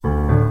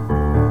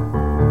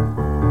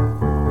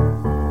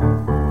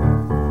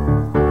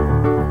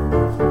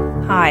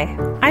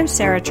I'm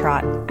Sarah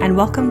Trott, and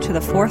welcome to the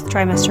Fourth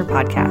Trimester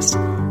Podcast.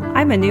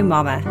 I'm a new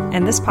mama,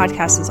 and this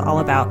podcast is all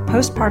about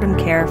postpartum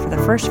care for the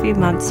first few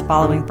months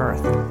following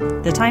birth,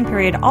 the time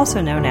period also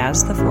known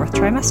as the fourth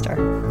trimester.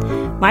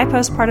 My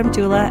postpartum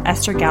doula,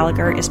 Esther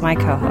Gallagher, is my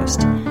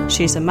co-host.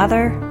 She's a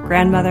mother,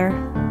 grandmother,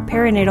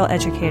 perinatal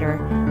educator,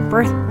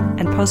 birth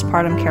and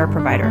postpartum care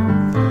provider.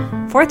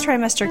 Fourth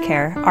trimester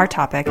care, our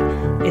topic,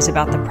 is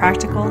about the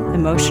practical,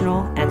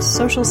 emotional, and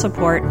social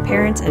support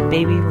parents and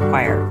baby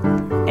require.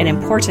 And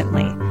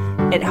importantly,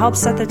 it helps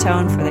set the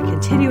tone for the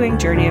continuing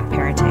journey of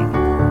parenting.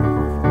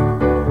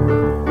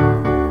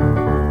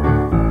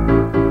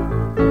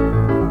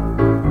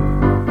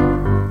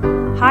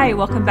 Hi,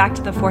 welcome back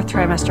to the Fourth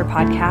Trimester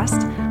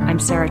Podcast. I'm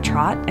Sarah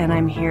Trott, and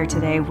I'm here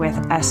today with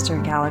Esther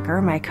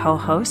Gallagher, my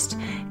co-host,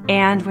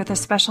 and with a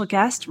special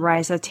guest,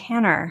 Riza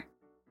Tanner.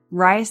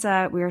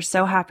 Riza, we are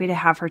so happy to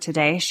have her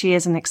today. She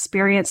is an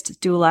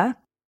experienced doula,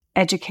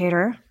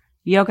 educator,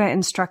 yoga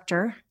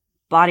instructor,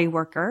 body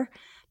worker,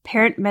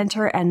 parent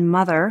mentor, and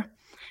mother.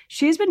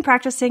 She's been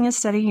practicing and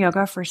studying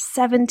yoga for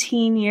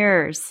 17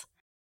 years.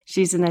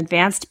 She's an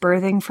advanced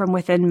birthing from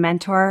within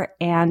mentor,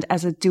 and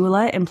as a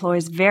doula,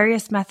 employs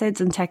various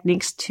methods and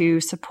techniques to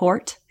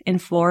support,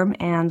 inform,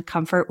 and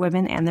comfort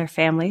women and their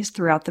families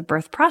throughout the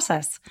birth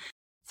process.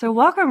 So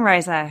welcome,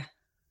 Riza.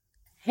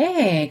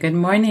 Hey, good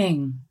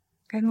morning.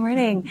 Good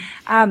morning.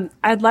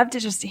 I'd love to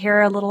just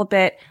hear a little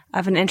bit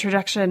of an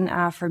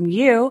introduction from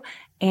you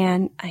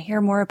and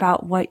hear more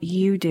about what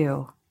you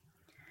do.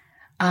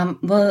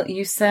 Well,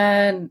 you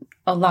said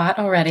a lot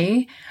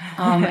already.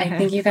 I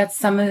think you got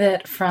some of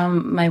it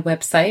from my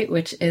website,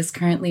 which is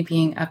currently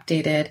being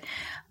updated.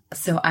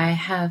 So I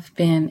have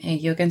been a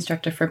yoga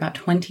instructor for about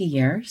 20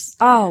 years.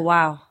 Oh,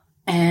 wow.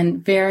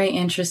 And very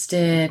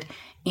interested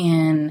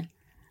in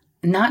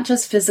not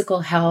just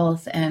physical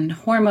health and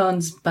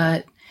hormones,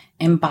 but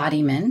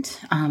embodiment.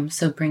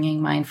 So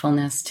bringing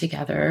mindfulness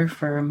together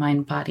for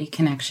mind-body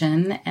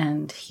connection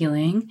and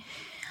healing.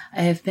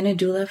 I've been a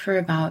doula for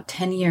about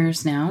 10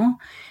 years now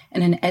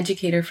and an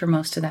educator for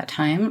most of that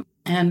time.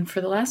 And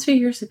for the last few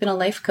years, I've been a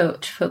life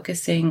coach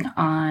focusing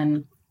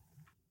on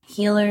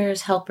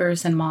healers,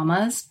 helpers, and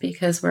mamas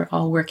because we're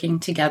all working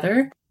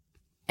together.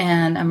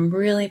 And I'm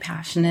really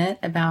passionate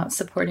about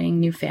supporting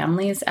new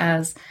families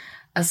as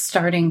a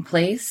starting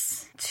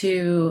place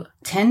to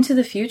tend to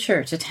the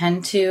future, to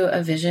tend to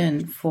a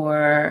vision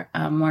for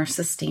a more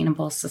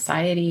sustainable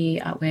society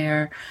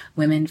where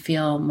women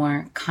feel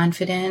more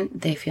confident,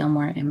 they feel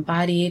more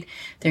embodied,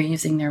 they're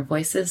using their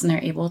voices, and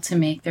they're able to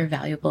make their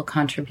valuable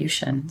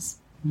contributions.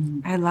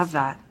 I love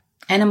that.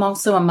 And I'm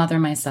also a mother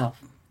myself.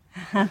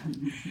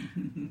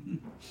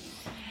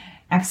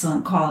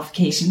 Excellent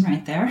qualification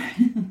right there.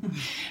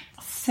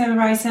 So,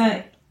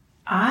 Riza,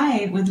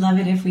 I would love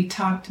it if we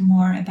talked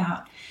more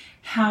about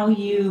how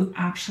you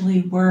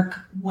actually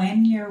work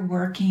when you're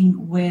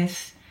working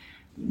with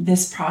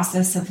this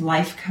process of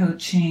life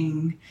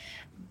coaching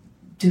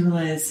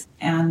doulas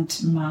and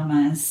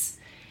mamas.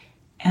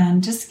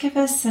 And just give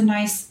us a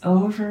nice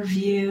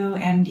overview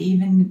and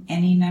even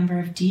any number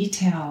of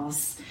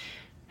details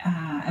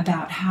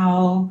about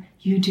how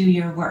you do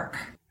your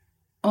work.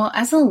 Well,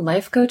 as a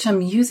life coach,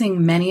 I'm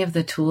using many of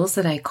the tools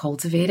that I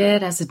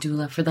cultivated as a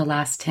doula for the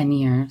last 10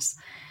 years.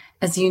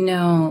 As you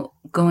know,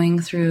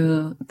 going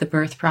through the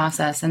birth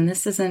process, and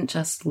this isn't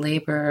just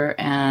labor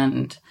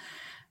and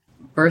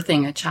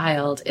birthing a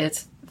child,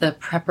 it's the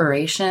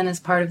preparation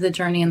as part of the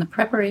journey. And the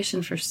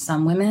preparation for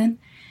some women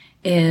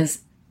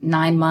is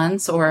 9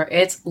 months, or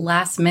it's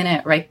last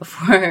minute right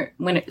before,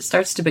 when it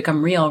starts to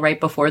become real, right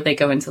before they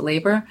go into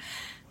labor.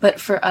 But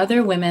for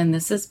other women,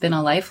 this has been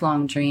a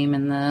lifelong dream,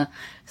 and the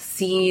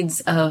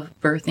seeds of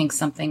birthing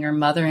something or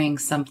mothering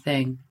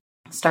something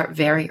start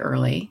very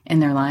early in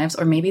their lives,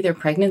 or maybe their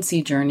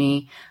pregnancy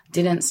journey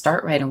didn't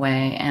start right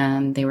away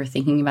and they were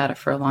thinking about it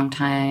for a long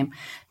time,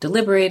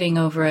 deliberating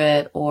over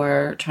it,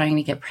 or trying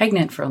to get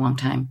pregnant for a long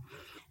time.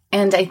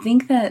 And I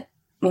think that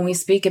when we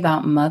speak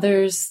about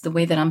mothers, the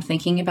way that I'm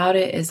thinking about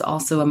it is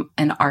also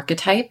an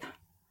archetype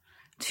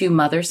to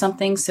mother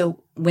something.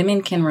 So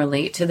women can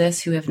relate to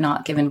this who have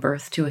not given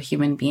birth to a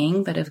human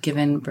being, but have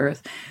given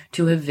birth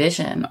to a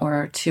vision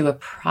or to a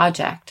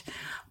project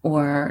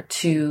or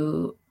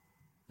to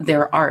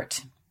their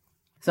art.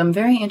 So I'm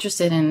very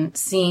interested in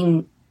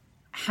seeing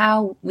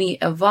how we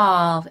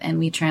evolve and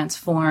we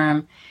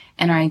transform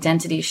and our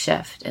identities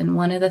shift. And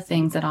one of the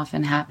things that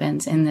often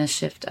happens in this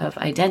shift of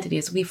identity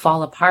is we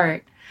fall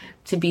apart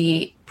to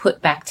be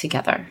put back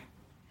together.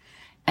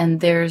 And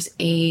there's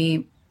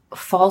a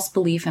false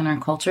belief in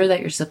our culture that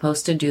you're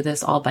supposed to do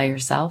this all by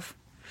yourself.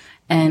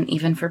 And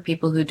even for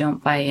people who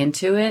don't buy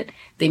into it,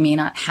 they may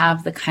not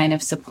have the kind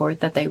of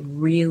support that they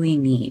really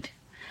need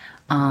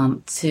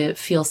to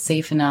feel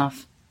safe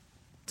enough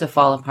to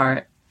fall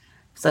apart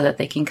so that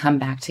they can come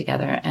back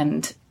together.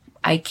 And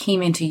I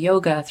came into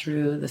yoga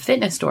through the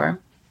fitness store.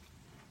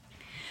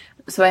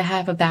 So I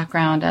have a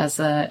background as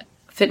a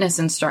fitness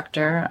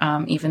instructor,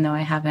 even though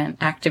I haven't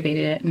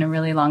activated it in a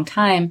really long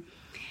time.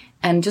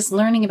 And just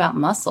learning about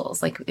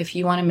muscles. Like if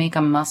you want to make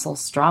a muscle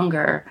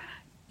stronger,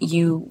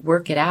 you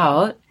work it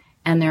out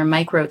and they're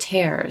micro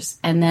tears.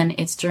 And then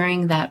it's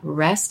during that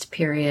rest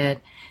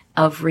period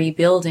of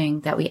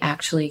rebuilding that we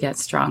actually get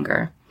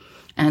stronger.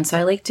 And so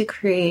I like to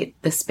create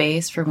the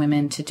space for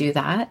women to do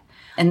that.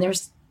 And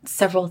there's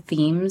several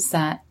themes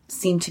that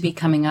seem to be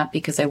coming up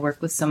because I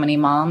work with so many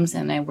moms,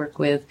 and I work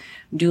with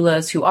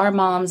doulas who are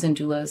moms and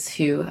doulas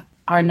who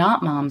are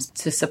not moms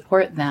to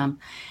support them.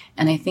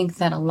 And I think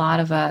that a lot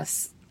of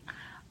us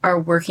are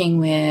working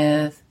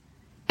with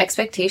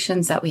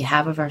expectations that we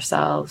have of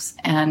ourselves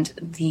and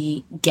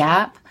the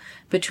gap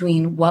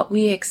between what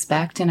we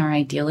expect in our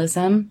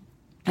idealism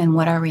and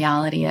what our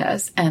reality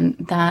is. And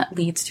that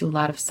leads to a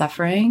lot of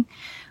suffering,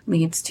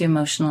 leads to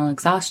emotional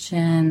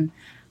exhaustion,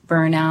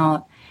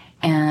 burnout.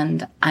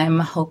 And I'm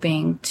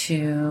hoping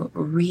to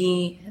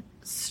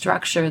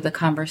restructure the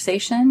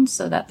conversation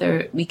so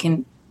that we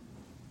can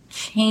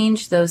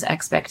change those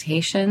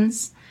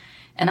expectations.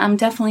 And I'm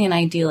definitely an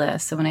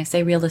idealist. So when I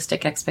say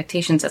realistic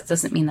expectations, that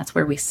doesn't mean that's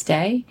where we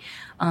stay.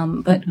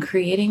 But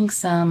creating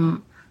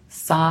some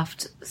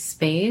soft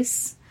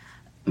space,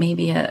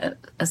 maybe a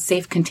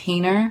safe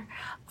container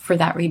for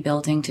that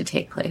rebuilding to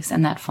take place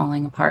and that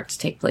falling apart to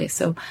take place.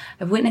 So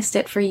I've witnessed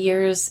it for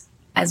years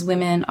as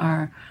women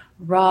are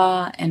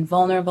raw and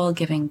vulnerable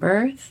giving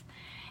birth.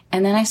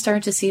 And then I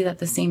started to see that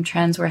the same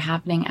trends were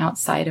happening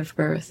outside of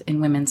birth in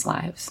women's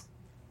lives.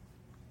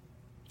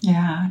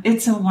 Yeah,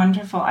 it's a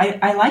wonderful,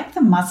 I like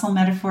the muscle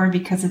metaphor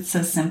because it's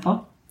so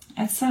simple.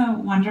 It's a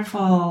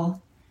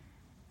wonderful,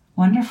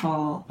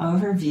 wonderful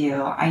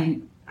overview.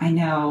 I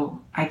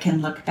know I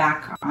can look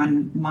back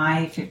on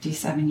my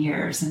 57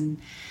 years and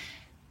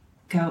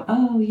go,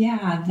 oh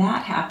yeah,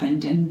 that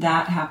happened and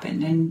that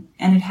happened. And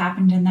it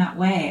happened in that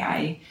way.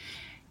 I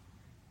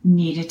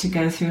needed to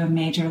go through a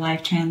major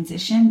life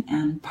transition,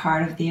 and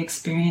part of the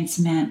experience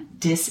meant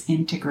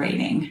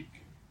disintegrating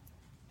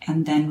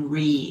and then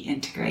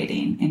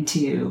reintegrating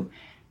into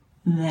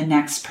the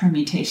next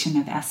permutation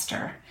of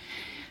Esther.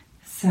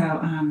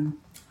 So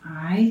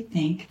I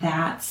think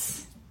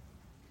that's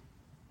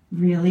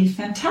really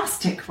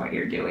fantastic what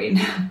you're doing,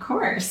 of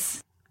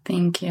course.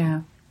 Thank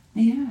you.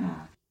 Yeah.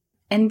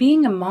 And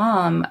being a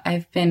mom,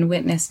 I've been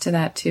witness to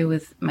that too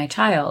with my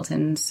child.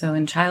 And so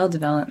in child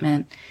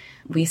development,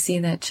 we see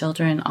that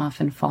children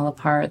often fall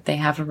apart. They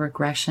have a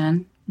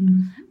regression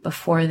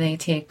before they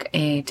take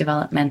a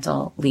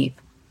developmental leap.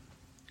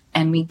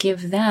 And we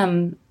give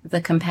them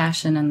the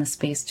compassion and the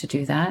space to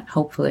do that,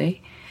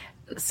 hopefully.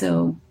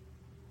 So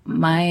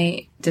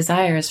my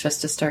desire is for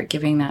us to start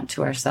giving that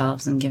to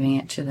ourselves and giving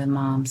it to the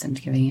moms and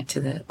giving it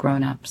to the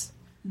grown-ups,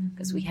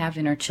 because we have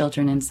inner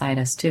children inside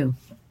us too.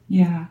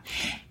 Yeah.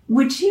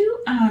 Would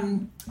you,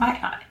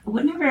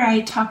 whenever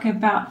I talk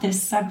about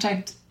this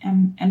subject,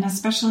 and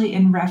especially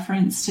in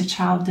reference to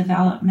child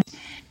development,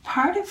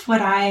 part of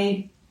what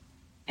I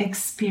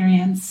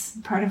experience,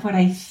 part of what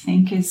I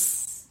think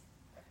is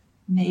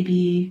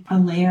maybe a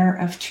layer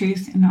of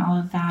truth in all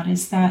of that,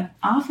 is that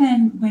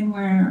often when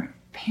we're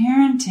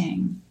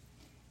parenting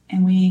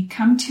and we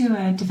come to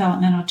a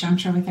developmental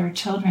juncture with our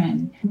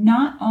children,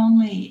 not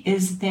only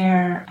is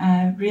there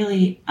a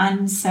really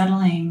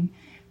unsettling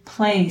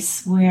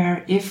place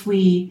where if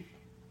we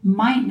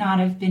might not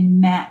have been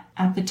met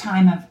at the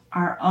time of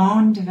our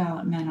own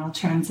developmental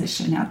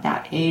transition at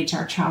that age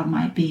our child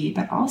might be,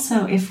 but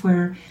also if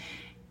we're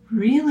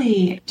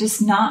really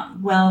just not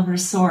well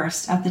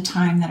resourced at the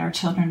time that our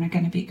children are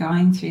going to be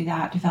going through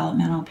that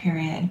developmental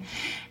period,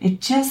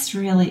 it just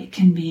really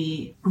can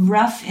be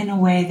rough in a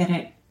way that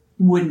it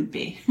wouldn't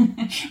be.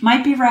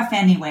 Might be rough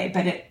anyway,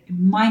 but it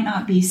might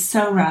not be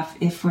so rough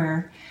if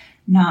we're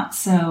not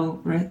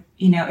so,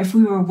 if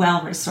we were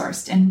well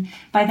resourced. And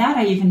by that,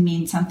 I even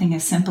mean something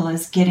as simple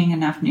as getting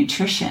enough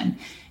nutrition,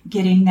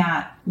 getting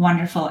that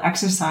wonderful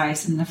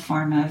exercise in the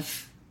form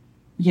of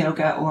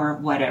yoga or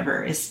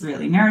whatever is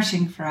really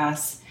nourishing for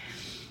us,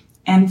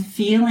 and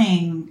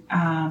feeling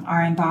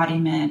our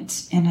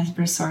embodiment in a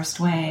resourced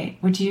way.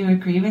 Would you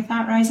agree with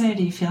that, Riza?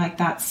 Do you feel like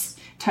that's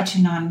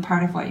touching on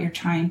part of what you're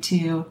trying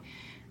to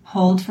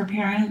hold for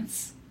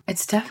parents?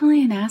 It's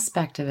definitely an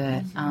aspect of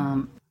it.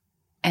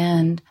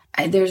 And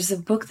there's a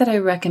book that I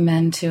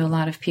recommend to a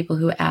lot of people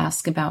who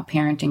ask about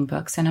parenting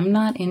books, and I'm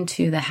not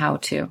into the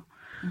how-to.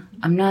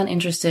 I'm not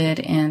interested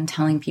in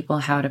telling people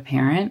how to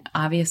parent.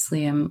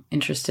 Obviously, I'm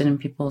interested in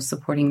people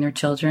supporting their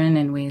children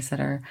in ways that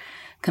are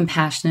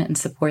compassionate and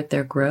support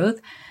their growth.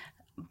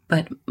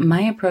 But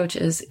my approach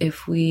is,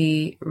 if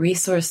we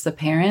resource the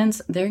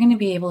parents, they're going to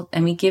be able,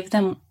 and we give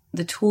them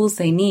the tools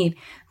they need,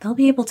 they'll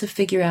be able to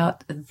figure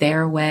out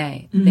their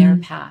way, their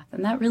path.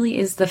 And that really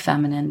is the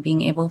feminine,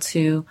 being able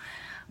to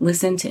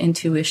listen to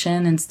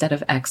intuition instead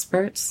of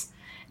experts,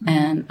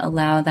 and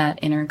allow that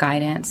inner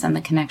guidance and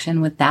the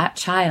connection with that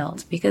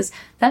child, because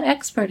that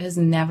expert has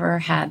never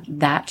had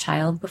that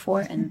child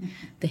before. And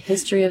the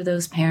history of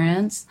those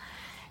parents,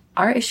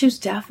 our issues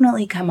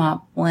definitely come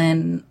up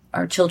when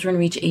our children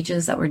reach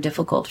ages that were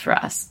difficult for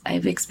us.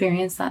 I've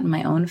experienced that in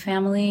my own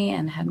family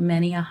and had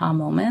many aha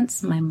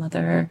moments. My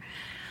mother,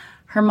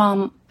 her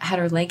mom had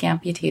her leg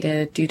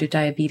amputated due to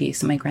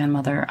diabetes. My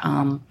grandmother,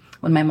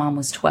 when my mom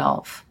was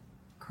 12.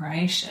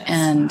 Gracious.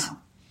 And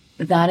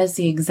that is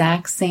the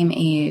exact same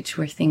age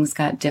where things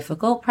got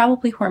difficult,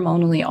 probably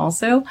hormonally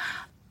also,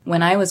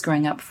 when I was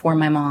growing up for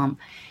my mom.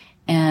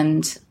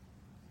 And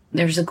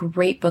there's a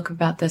great book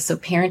about this. So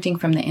Parenting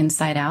from the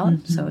Inside Out.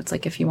 Mm-hmm. So it's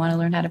like, if you want to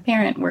learn how to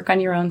parent, work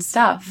on your own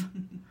stuff.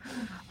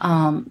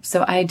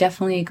 So I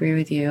definitely agree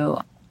with you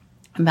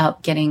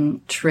about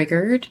getting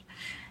triggered,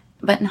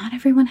 but not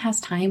everyone has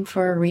time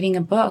for reading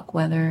a book,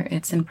 whether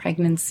it's in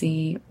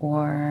pregnancy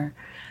or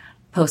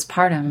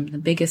postpartum. The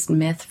biggest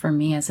myth for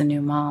me as a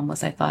new mom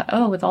was I thought,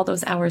 oh, with all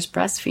those hours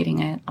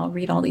breastfeeding, I'll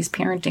read all these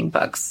parenting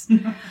books.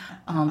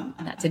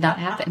 That did not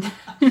happen.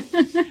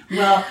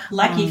 Well,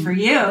 lucky for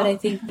you. But I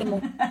think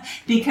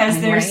because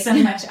there's so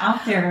much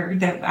out there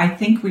that I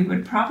think we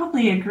would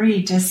probably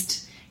agree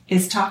just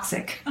is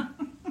toxic.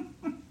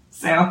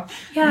 So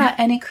yeah,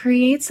 and it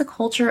creates a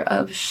culture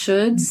of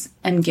shoulds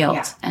and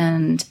guilt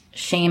and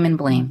shame and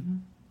blame. Mm-hmm.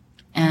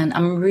 And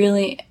I'm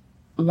really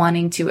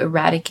wanting to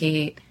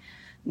eradicate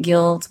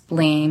guilt,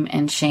 blame,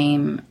 and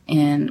shame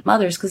in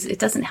mothers because it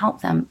doesn't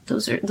help them.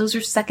 Those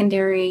are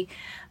secondary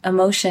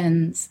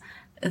emotions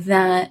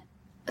that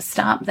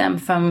stop them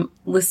from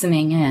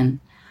listening in.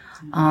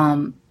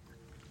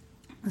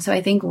 So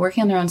I think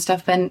working on their own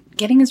stuff and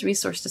getting as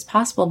resourced as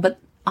possible. But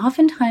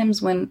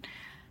oftentimes when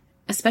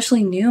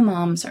especially new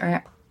moms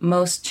are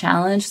most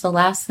challenged, the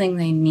last thing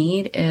they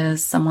need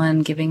is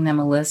someone giving them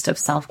a list of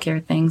self-care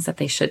things that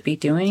they should be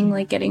doing,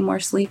 like getting more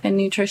sleep and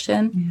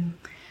nutrition.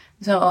 Yeah.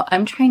 So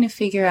I'm trying to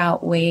figure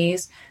out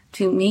ways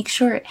to make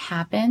sure it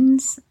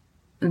happens,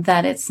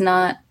 that it's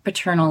not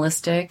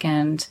paternalistic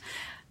and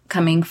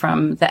coming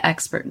from the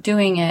expert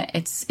doing it.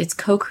 It's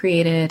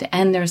co-created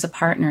and there's a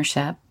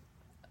partnership.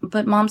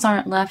 But moms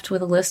aren't left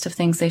with a list of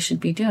things they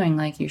should be doing,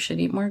 like you should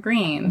eat more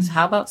greens.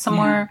 How about some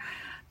more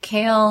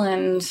kale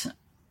and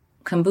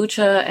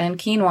kombucha and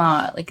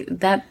quinoa? Like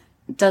that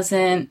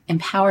doesn't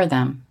empower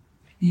them.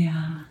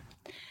 Yeah.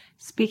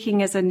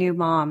 Speaking as a new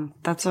mom,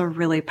 that's a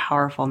really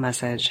powerful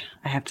message,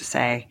 I have to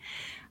say.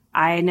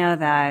 I know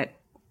that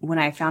when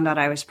I found out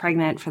I was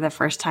pregnant for the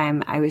first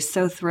time, I was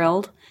so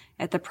thrilled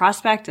at the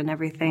prospect and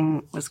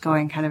everything was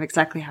going kind of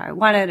exactly how I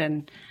wanted,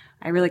 and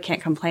I really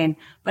can't complain.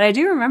 But I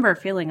do remember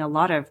feeling a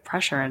lot of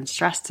pressure and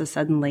stress to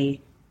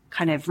suddenly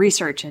kind of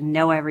research and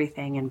know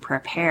everything and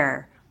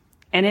prepare.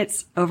 And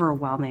it's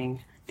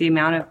overwhelming, the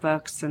amount of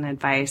books and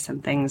advice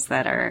and things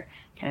that are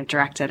kind of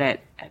directed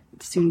at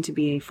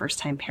soon-to-be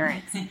first-time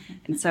parents.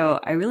 And so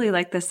I really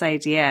like this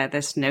idea,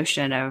 this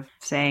notion of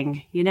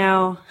saying, you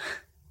know,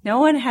 no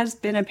one has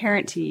been a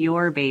parent to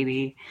your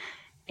baby,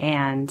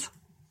 and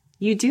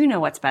you do know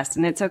what's best,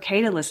 and it's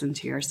okay to listen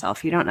to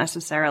yourself. You don't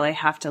necessarily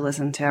have to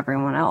listen to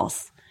everyone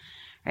else,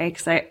 right?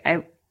 Because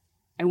I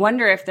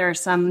wonder if there are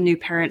some new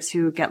parents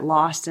who get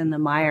lost in the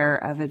mire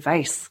of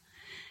advice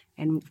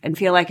and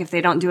feel like if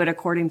they don't do it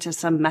according to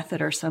some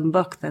method or some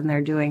book, then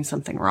they're doing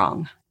something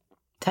wrong.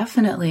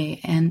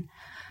 Definitely. And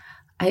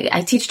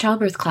I teach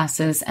childbirth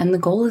classes, and the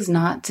goal is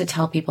not to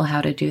tell people how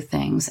to do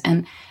things.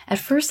 And at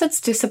first, that's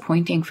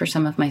disappointing for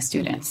some of my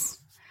students.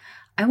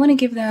 I want to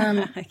give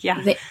them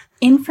the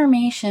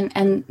information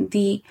and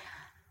the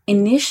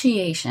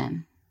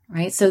initiation,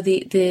 right? So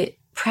the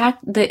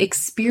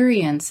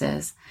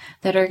experiences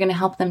that are going to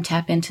help them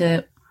tap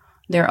into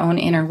their own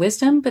inner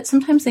wisdom, but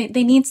sometimes they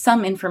need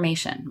some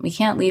information. We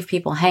can't leave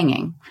people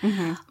hanging,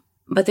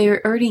 but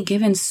they're already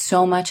given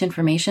so much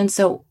information.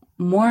 So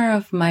more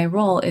of my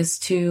role is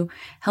to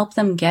help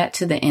them get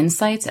to the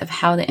insights of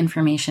how the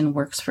information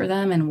works for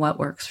them and what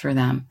works for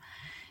them.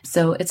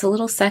 So it's a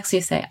little sexy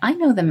to say, I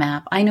know the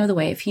map, I know the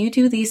way. If you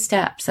do these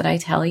steps that I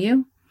tell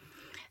you,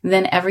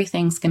 then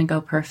everything's going to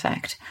go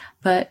perfect.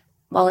 But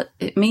while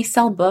it may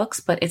sell books,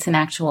 but it's an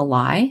actual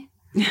lie.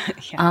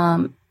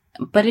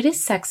 But it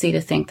is sexy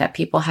to think that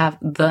people have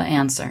the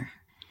answer.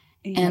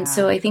 Yeah. And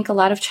so I think a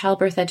lot of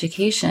childbirth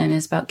education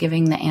is about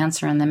giving the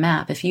answer on the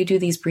map. If you do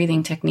these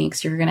breathing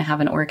techniques, you're going to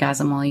have an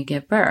orgasm while you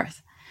give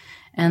birth.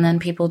 And then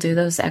people do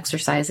those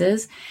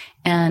exercises,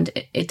 and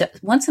it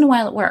once in a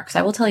while it works.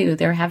 I will tell you,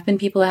 there have been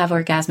people who have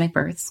orgasmic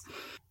births,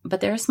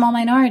 but they're a small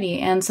minority.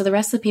 And so the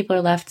rest of the people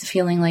are left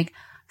feeling like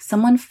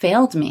someone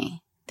failed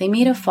me. They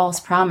made a false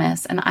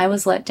promise and I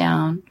was let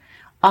down.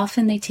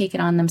 Often they take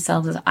it on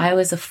themselves as I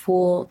was a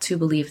fool to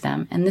believe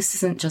them. And this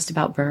isn't just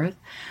about birth.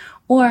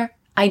 Or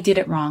I did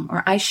it wrong,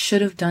 or I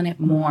should have done it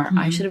more.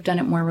 I should have done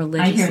it more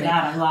religiously. I hear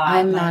that a lot.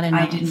 I'm not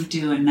enough. I didn't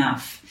do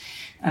enough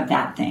of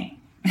that thing.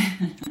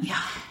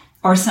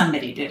 Or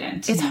somebody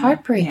didn't. It's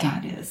heartbreaking.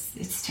 Yeah, it is.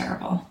 It's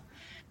terrible.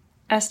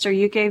 Esther,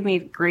 you gave me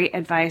great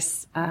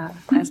advice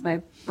as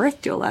my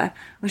birth doula,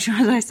 which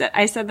was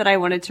I said that I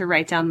wanted to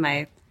write down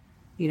my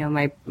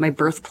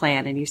birth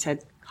plan, and you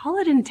said, call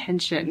it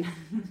intention.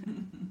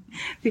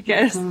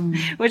 Because,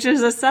 which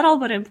is a subtle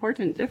but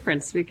important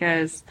difference,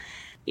 because,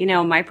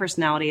 my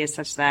personality is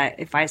such that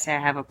if I say I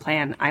have a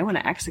plan, I want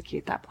to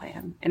execute that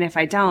plan. And if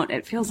I don't,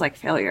 it feels like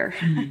failure.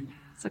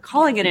 So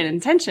calling it an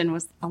intention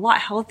was a lot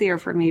healthier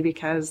for me,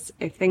 because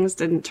if things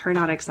didn't turn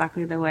out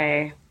exactly the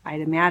way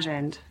I'd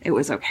imagined, it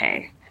was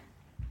okay.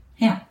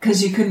 Yeah,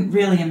 because you couldn't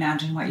really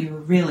imagine what you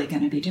were really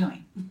going to be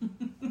doing.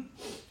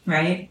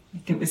 right?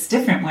 Like it was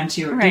different once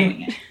you were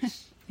doing it.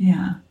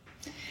 Yeah.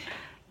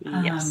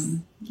 Yes.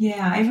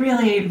 Yeah, I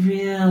really,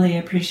 really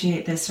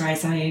appreciate this,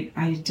 Rice.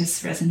 I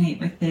just resonate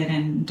with it.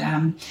 And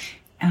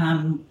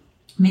I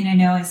mean, I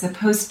know as a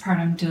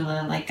postpartum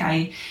doula, like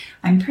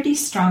I'm pretty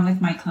strong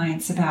with my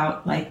clients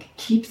about like,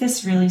 keep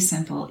this really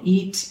simple.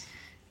 Eat,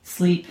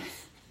 sleep,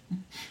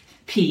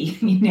 pee,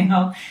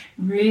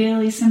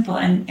 really simple.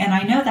 And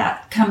I know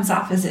that comes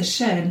off as it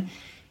should.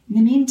 In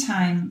the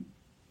meantime,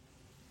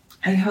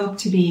 I hope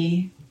to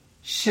be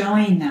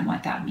showing them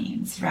what that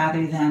means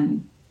rather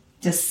than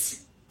just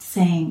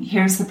saying,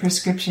 here's the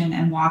prescription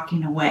and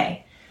walking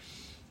away.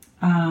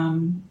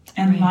 And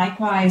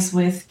likewise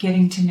with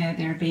getting to know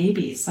their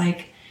babies,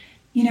 like,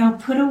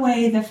 put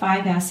away the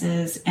 5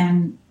 S's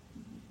and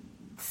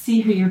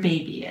see who your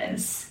baby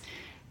is.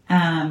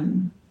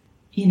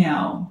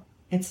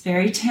 It's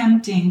very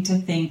tempting to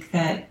think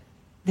that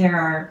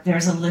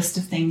there's a list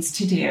of things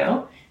to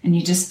do and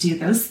you just do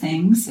those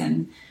things.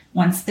 And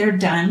once they're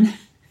done,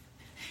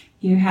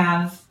 you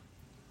have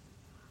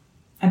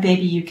a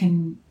baby you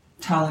can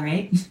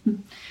tolerate.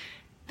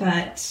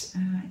 But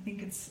I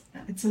think it's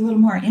a little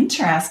more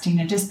interesting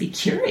to just be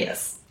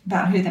curious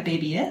about who the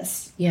baby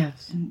is.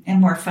 Yes. And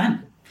more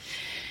fun.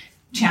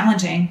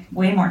 Challenging,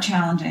 way more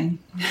challenging.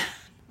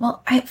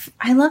 Well,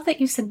 I love that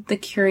you said the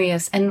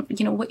curious. And,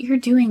 what you're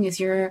doing is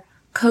you're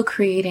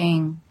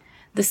co-creating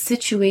the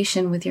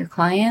situation with your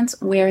clients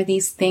where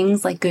these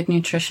things like good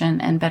nutrition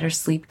and better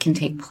sleep can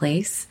take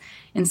place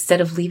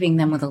instead of leaving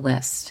them with a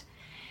list.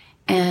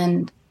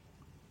 And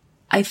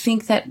I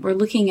think that we're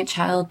looking at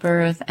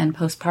childbirth and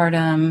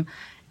postpartum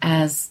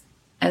as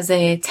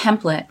a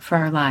template for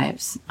our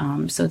lives.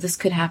 So this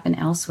could happen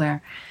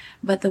elsewhere.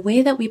 But the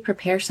way that we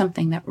prepare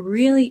something that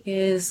really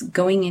is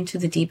going into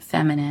the deep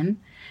feminine,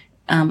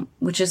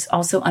 which is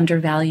also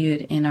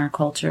undervalued in our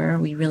culture.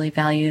 We really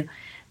value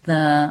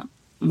the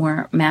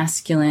more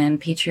masculine,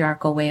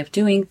 patriarchal way of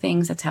doing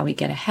things. That's how we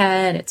get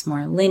ahead. It's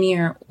more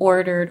linear,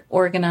 ordered,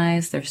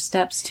 organized. There's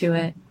steps to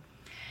it.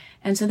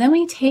 And so then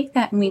we take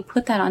that and we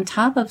put that on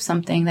top of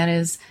something that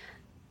is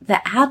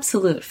the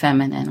absolute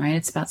feminine, right?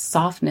 It's about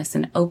softness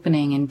and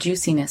opening and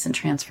juiciness and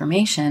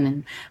transformation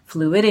and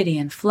fluidity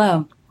and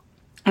flow.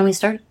 And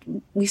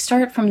we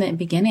start from the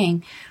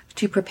beginning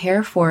to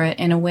prepare for it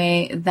in a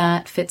way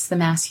that fits the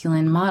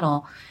masculine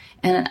model.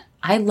 And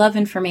I love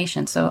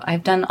information. So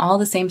I've done all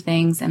the same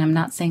things, and I'm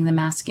not saying the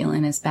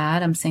masculine is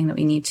bad. I'm saying that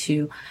we need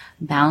to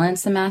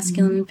balance the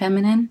masculine and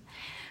feminine.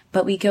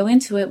 But we go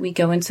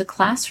into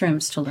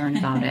classrooms to learn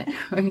about it.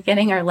 We're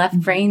getting our left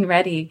brain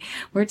ready.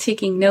 We're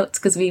taking notes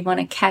because we want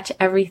to catch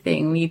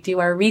everything. We do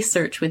our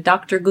research with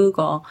Dr.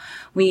 Google.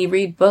 We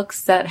read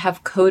books that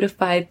have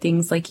codified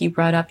things like you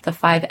brought up, the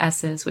 5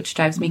 S's, which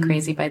drives me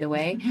crazy, by the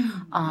way.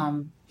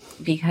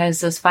 Because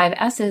those 5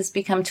 S's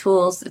become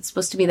tools. It's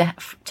supposed to be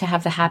to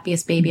have the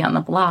happiest baby on the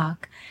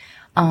block.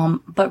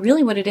 But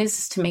really what it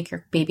is to make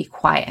your baby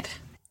quiet.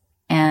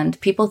 And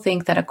people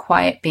think that a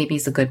quiet baby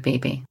is a good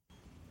baby.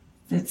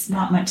 It's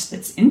not much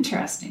that's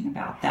interesting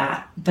about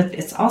that, but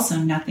it's also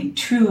nothing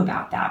true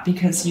about that,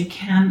 because you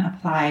can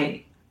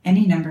apply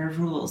any number of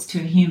rules to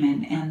a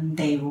human and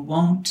they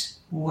won't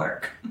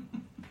work.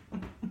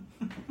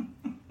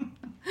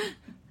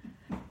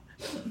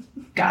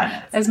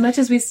 God. As much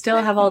as we still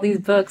have all these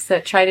books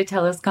that try to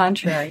tell us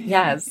contrary.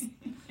 Yes.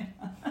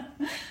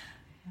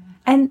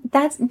 And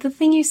that's the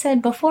thing you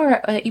said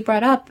before, you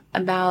brought up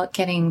about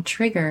getting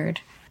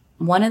triggered.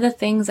 One of the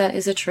things that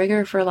is a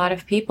trigger for a lot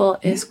of people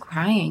is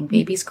crying,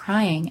 babies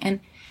crying. And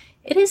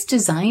it is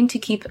designed to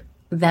keep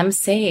them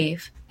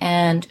safe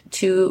and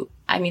to,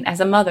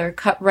 as a mother,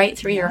 cut right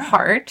through your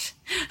heart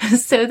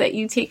so that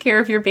you take care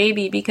of your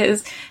baby.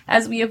 Because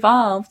as we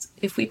evolved,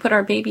 if we put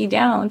our baby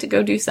down to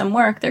go do some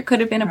work, there could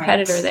have been a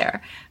predator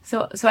there.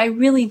 So I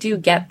really do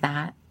get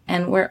that.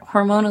 And we're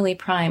hormonally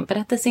primed. But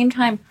at the same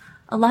time,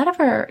 a lot of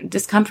our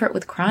discomfort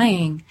with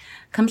crying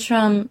comes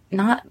from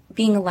not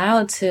being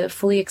allowed to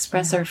fully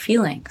express our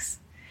feelings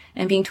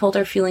and being told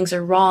our feelings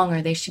are wrong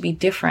or they should be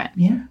different.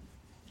 Yeah.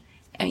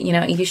 And,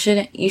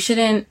 you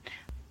shouldn't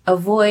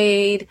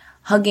avoid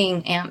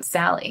hugging Aunt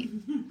Sally.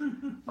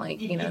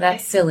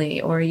 That's silly.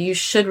 Or you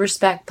should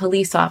respect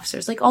police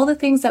officers. Like all the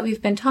things that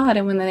we've been taught.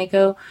 And when they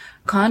go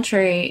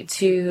contrary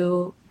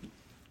to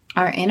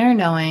our inner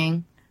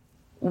knowing,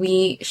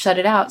 we shut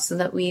it out so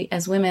that we,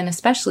 as women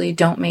especially,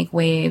 don't make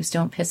waves,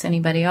 don't piss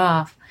anybody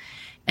off.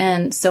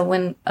 And so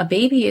when a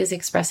baby is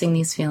expressing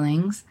these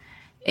feelings,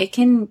 it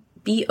can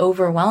be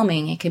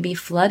overwhelming. It could be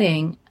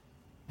flooding,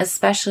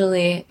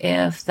 especially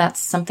if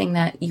that's something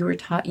that you were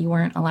taught you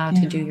weren't allowed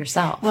to do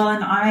yourself. Well,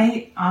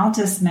 and I'll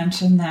just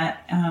mention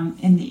that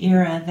in the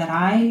era that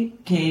I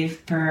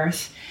gave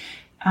birth,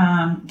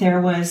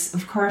 there was,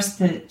 of course,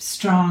 the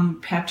strong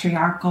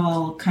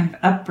patriarchal kind of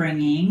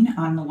upbringing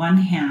on the one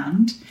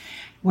hand,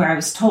 where I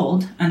was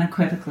told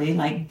unequivocally,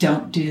 like,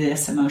 don't do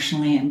this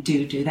emotionally and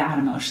do that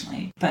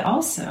emotionally. But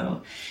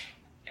also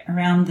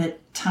around the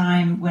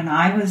time when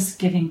I was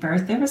giving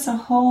birth, there was a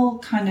whole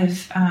kind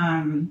of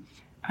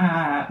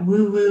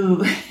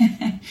woo-woo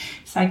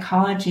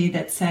psychology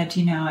that said,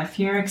 if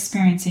you're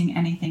experiencing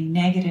anything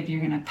negative,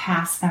 you're going to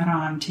pass that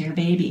on to your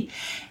baby.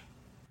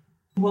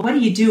 Well, what do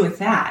you do with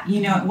that?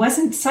 It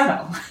wasn't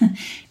subtle.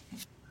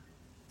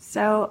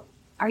 So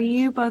are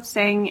you both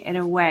saying in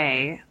a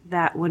way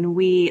that when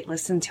we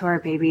listen to our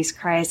baby's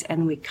cries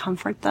and we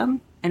comfort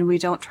them and we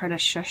don't try to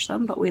shush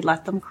them, but we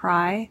let them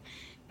cry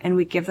and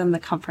we give them the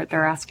comfort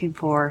they're asking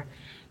for,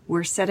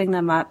 we're setting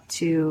them up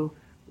to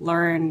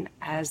learn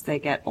as they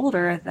get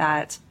older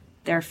that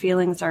their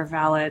feelings are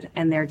valid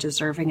and they're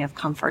deserving of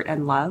comfort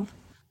and love?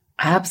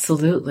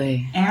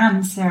 Absolutely.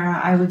 And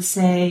Sarah, I would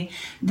say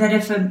that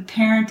if a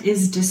parent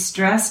is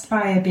distressed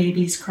by a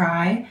baby's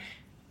cry,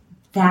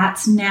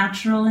 that's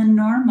natural and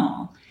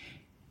normal.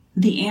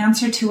 The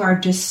answer to our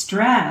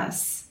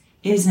distress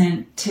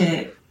isn't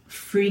to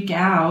freak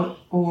out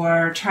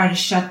or try to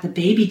shut the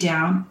baby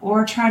down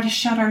or try to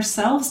shut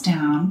ourselves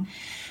down,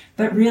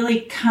 but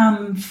really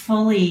come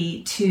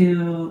fully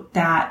to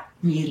that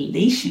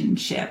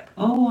relationship.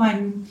 Oh,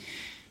 I'm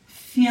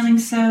feeling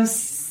so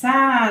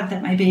sad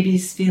that my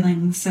baby's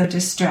feeling so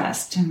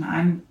distressed. And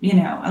I'm,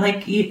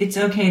 it's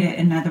okay to,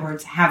 in other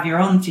words, have your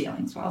own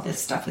feelings while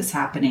this stuff is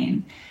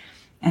happening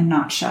and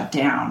not shut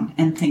down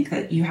and think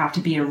that you have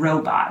to be a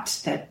robot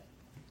that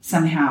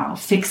somehow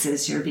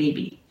fixes your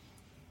baby.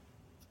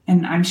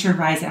 And I'm sure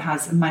Riza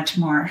has a much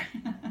more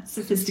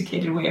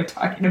sophisticated way of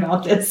talking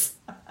about this.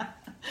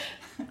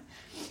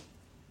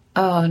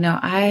 Oh, no,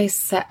 I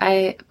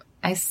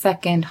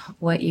second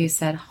what you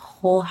said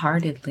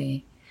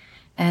wholeheartedly.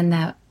 And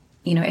that,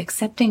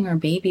 accepting our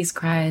baby's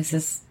cries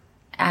is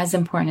as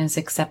important as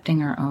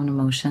accepting our own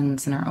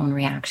emotions and our own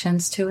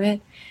reactions to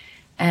it.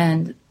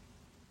 And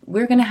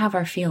we're going to have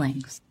our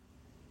feelings.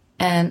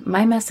 And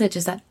my message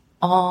is that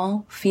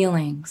all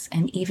feelings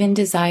and even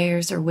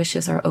desires or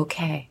wishes are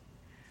okay.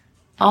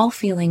 All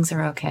feelings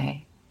are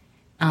okay.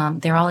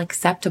 They're all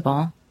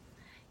acceptable.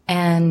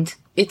 And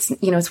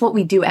it's what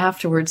we do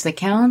afterwards that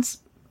counts,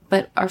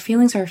 but our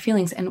feelings are our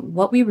feelings, and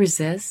what we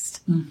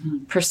resist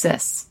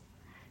persists.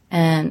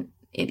 And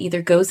it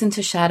either goes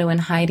into shadow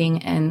and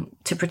hiding, and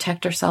to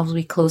protect ourselves,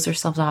 we close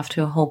ourselves off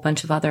to a whole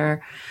bunch of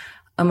other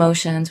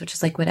emotions, which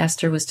is like what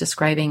Esther was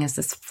describing as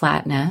this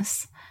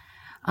flatness.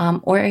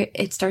 Or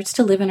it starts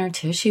to live in our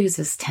tissues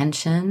as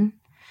tension,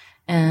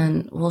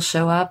 and will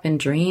show up in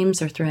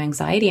dreams or through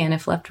anxiety, and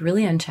if left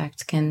really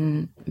unchecked,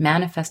 can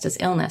manifest as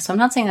illness. So I'm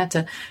not saying that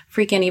to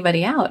freak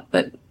anybody out,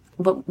 but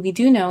what we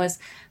do know is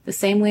the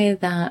same way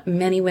that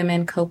many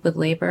women cope with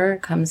labor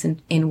comes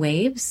in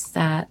waves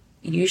that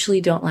usually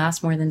don't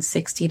last more than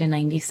 60 to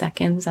 90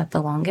 seconds at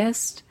the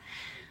longest.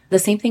 The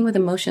same thing with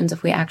emotions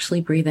if we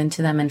actually breathe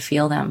into them and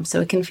feel them.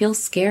 So it can feel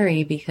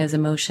scary because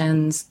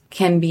emotions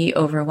can be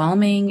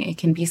overwhelming. It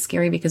can be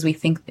scary because we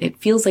think it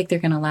feels like they're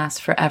going to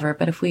last forever.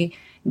 But if we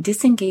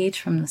disengage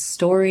from the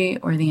story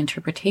or the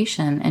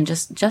interpretation and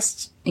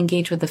just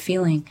engage with the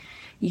feeling,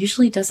 it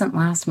usually doesn't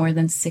last more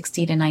than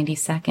 60 to 90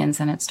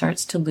 seconds, and it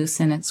starts to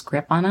loosen its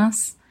grip on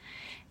us.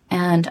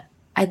 And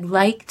I'd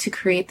like to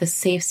create the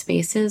safe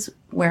spaces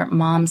where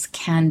moms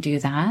can do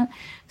that.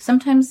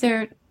 Sometimes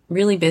they're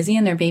really busy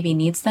and their baby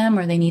needs them,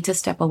 or they need to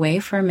step away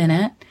for a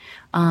minute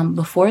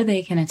before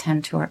they can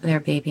attend to their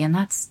baby, and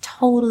that's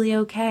totally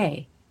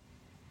okay.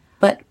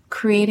 But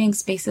creating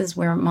spaces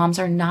where moms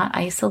are not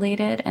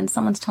isolated and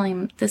someone's telling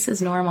them this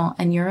is normal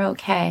and you're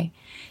okay,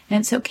 and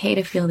it's okay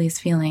to feel these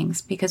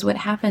feelings, because what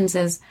happens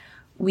is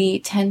we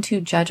tend to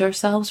judge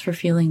ourselves for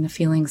feeling the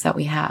feelings that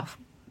we have.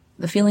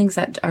 The feelings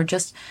that are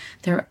just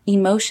their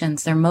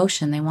emotions, their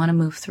motion, they want to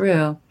move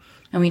through,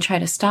 and we try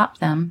to stop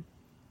them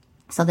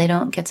so they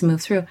don't get to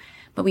move through.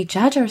 But we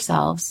judge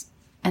ourselves,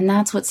 and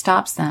that's what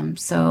stops them.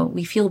 So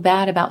we feel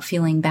bad about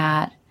feeling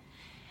bad.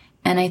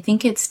 And I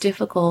think it's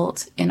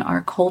difficult in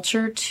our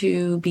culture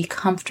to be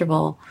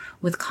comfortable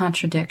with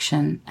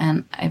contradiction.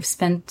 And I've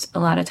spent a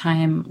lot of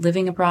time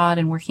living abroad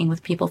and working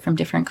with people from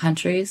different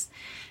countries.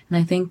 And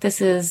I think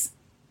this is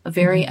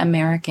very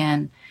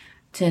American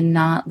to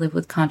not live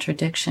with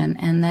contradiction,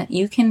 and that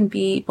you can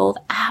be both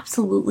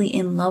absolutely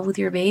in love with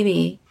your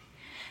baby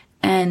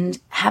and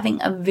having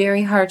a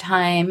very hard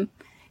time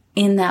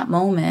in that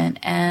moment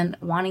and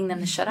wanting them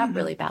to shut up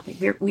really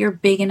badly. We're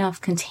big enough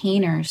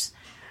containers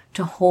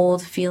to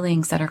hold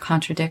feelings that are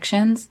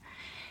contradictions,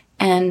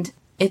 and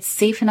it's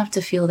safe enough to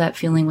feel that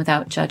feeling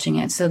without judging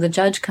it. So the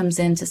judge comes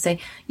in to say,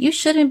 you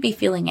shouldn't be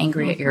feeling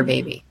angry at your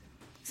baby.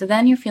 So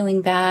then you're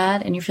feeling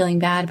bad, and you're feeling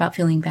bad about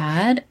feeling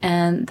bad,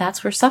 and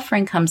that's where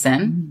suffering comes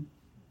in.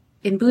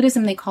 In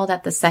Buddhism, they call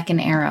that the second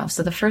arrow.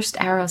 So the first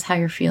arrow is how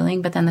you're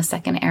feeling, but then the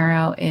second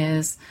arrow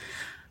is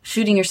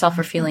shooting yourself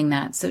for feeling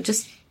that. So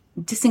just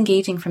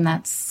disengaging from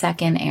that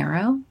second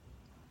arrow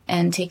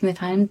and taking the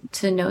time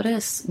to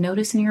notice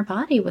in your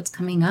body what's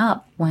coming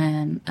up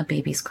when a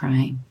baby's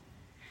crying,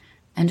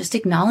 and just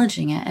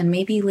acknowledging it, and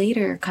maybe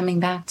later coming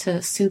back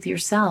to soothe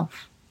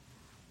yourself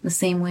the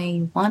same way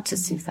you want to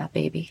soothe that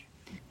baby.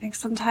 I think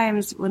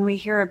sometimes when we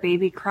hear a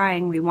baby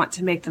crying, we want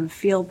to make them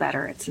feel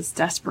better. It's this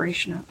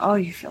desperation of, oh,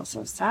 you feel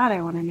so sad,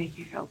 I want to make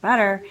you feel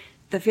better.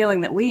 the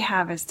feeling that we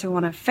have is to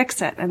want to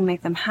fix it and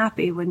make them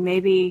happy, when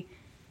maybe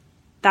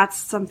that's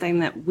something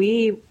that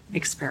we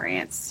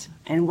experienced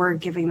and we're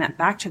giving that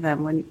back to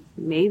them, when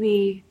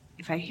maybe,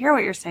 if I hear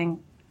what you're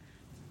saying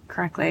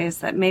correctly, is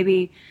that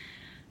maybe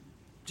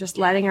just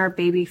letting our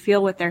baby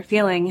feel what they're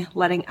feeling,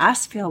 letting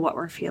us feel what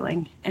we're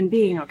feeling, and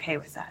being okay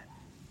with that.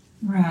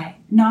 Right.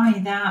 Not only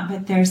that,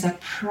 but there's a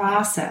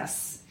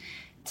process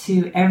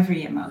to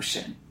every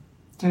emotion.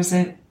 There's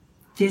a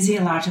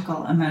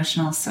physiological,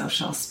 emotional,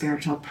 social,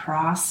 spiritual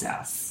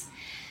process.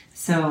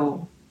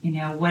 So,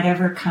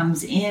 whatever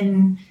comes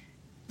in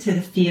to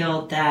the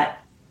field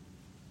that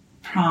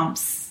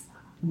prompts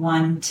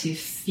one to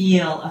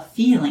feel a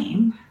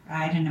feeling,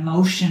 right, an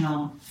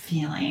emotional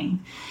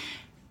feeling,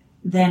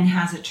 then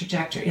has a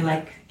trajectory.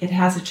 It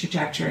has a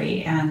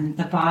trajectory, and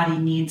the body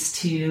needs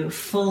to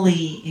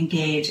fully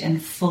engage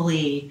and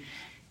fully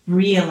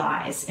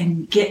realize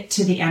and get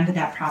to the end of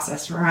that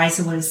process.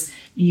 Risa was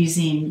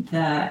using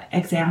the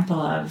example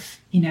of,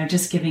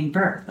 just giving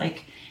birth.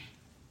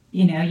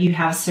 You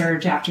have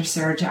surge after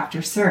surge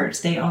after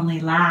surge. They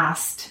only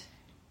last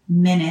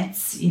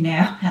minutes,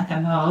 at the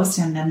most,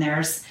 and then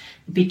there's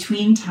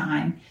between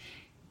time.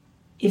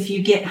 If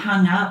you get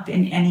hung up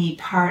in any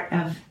part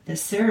of the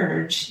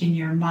surge in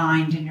your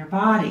mind and your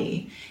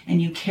body, and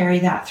you carry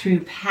that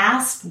through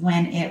past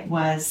when it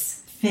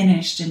was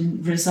finished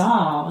and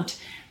resolved,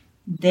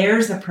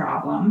 there's a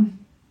problem.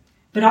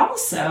 But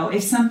also,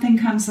 if something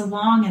comes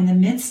along in the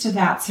midst of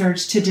that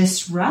surge to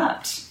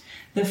disrupt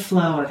the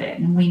flow of it,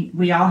 and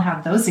we all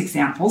have those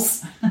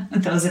examples,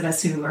 those of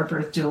us who are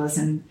birth doulas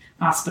in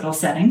hospital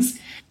settings,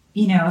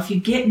 if you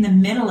get in the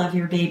middle of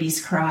your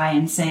baby's cry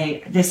and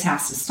say, this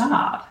has to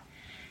stop,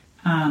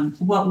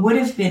 what would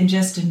have been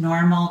just a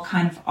normal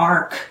kind of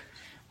arc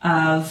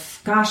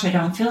of, gosh, I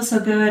don't feel so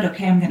good.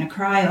 Okay, I'm going to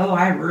cry. Oh,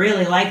 I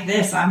really like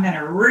this. I'm going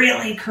to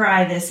really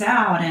cry this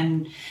out.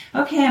 And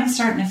okay, I'm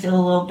starting to feel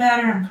a little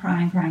better. I'm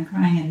crying.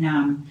 And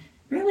now I'm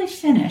really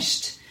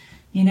finished,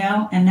 and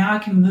now I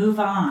can move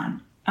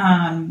on.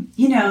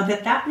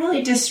 That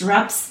really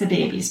disrupts the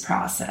baby's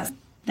process.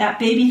 That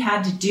baby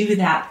had to do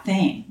that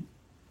thing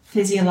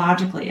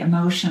physiologically,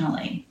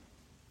 emotionally,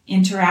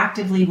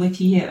 interactively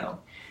with you,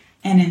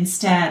 and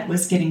instead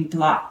was getting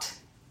blocked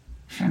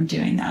from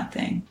doing that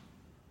thing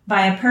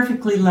by a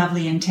perfectly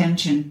lovely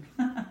intention,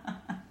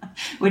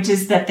 which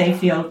is that they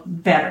feel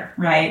better,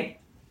 right?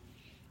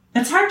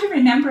 It's hard to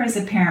remember as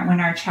a parent when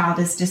our child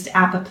is just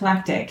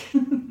apoplectic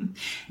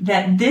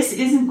that this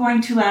isn't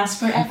going to last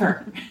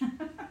forever.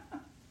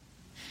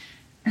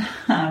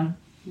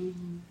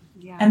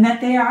 And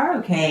that they are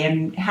okay.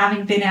 And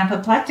having been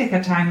apoplectic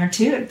a time or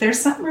two, there's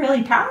something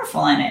really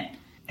powerful in it,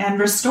 and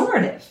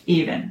restorative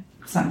even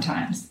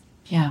sometimes.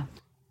 Yeah.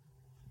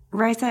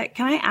 Risa,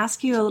 can I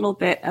ask you a little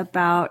bit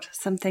about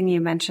something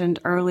you mentioned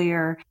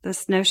earlier,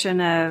 this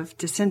notion of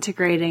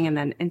disintegrating and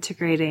then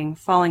integrating,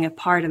 falling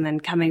apart, and then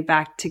coming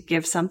back to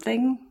give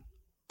something,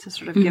 to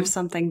sort of give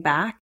something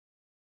back?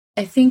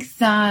 I think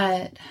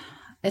that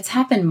it's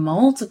happened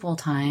multiple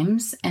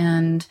times,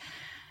 and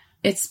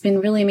it's been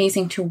really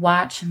amazing to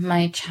watch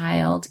my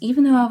child,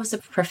 even though I was a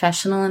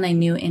professional and I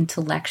knew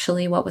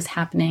intellectually what was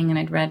happening, and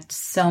I'd read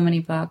so many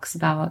books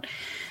about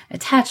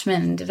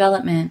attachment and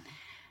development,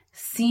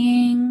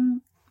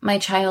 seeing my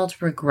child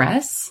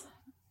regress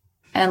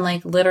and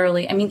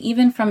literally,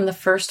 even from the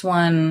first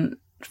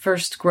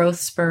growth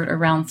spurt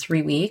around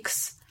 3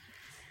 weeks,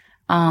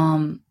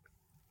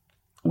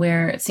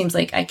 where it seems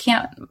like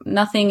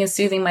nothing is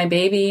soothing my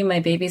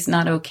baby's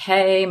not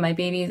okay, my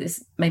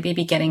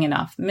baby getting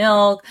enough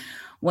milk,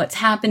 what's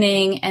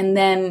happening, and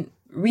then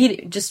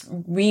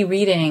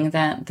rereading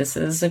that this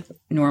is a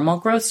normal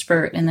growth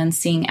spurt, and then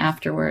seeing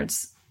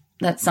afterwards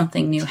that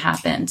something new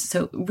happened.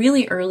 So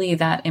really early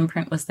that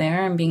imprint was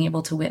there, and being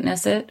able to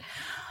witness it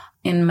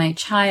in my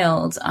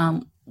child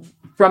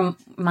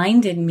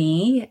reminded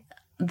me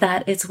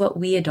that it's what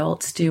we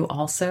adults do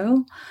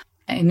also.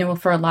 I know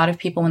for a lot of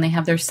people, when they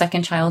have their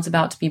second child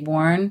about to be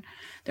born,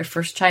 their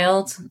first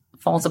child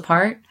falls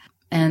apart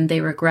and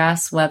they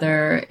regress,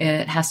 whether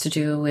it has to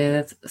do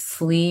with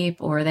sleep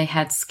or they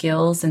had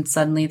skills and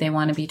suddenly they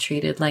want to be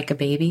treated like a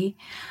baby.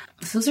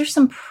 So those are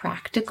some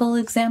practical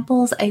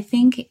examples. I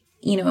think,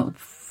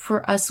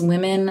 for us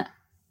women,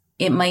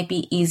 it might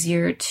be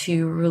easier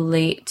to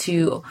relate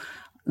to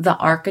the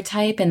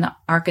archetype and the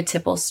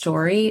archetypal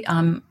story,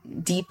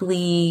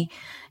 deeply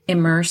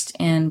immersed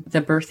in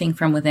the birthing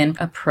from within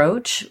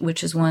approach,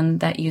 which is one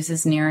that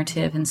uses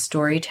narrative and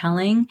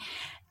storytelling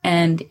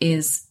and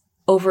is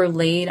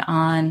overlaid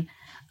on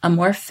a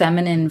more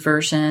feminine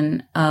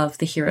version of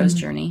the hero's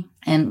journey.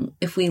 And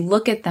if we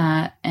look at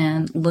that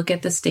and look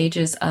at the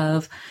stages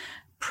of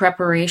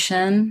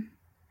preparation,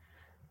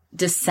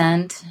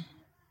 descent,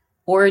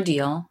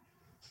 ordeal,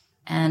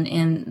 and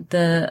in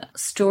the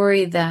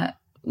story that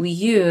we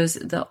use,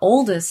 the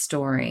oldest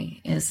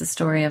story is the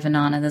story of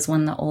Inanna. There's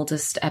one of the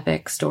oldest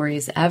epic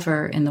stories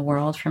ever in the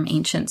world from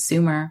ancient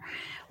Sumer,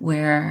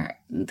 where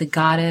the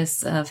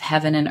goddess of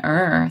heaven and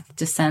earth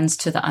descends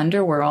to the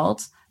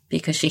underworld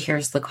because she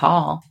hears the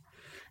call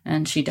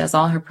and she does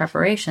all her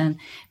preparation.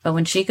 But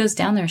when she goes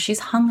down there, she's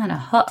hung on a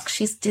hook.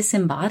 She's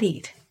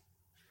disembodied.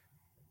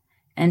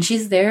 And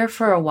she's there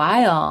for a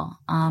while.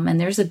 And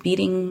there's a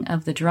beating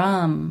of the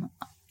drum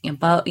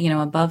above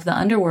the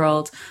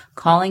underworld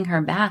calling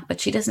her back,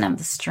 but she doesn't have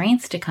the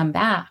strength to come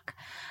back.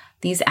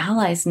 These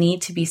allies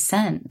need to be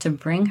sent to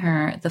bring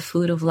her the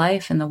food of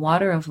life and the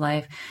water of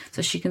life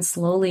so she can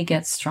slowly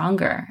get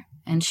stronger.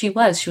 And she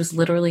was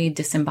literally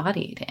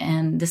disembodied.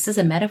 And this is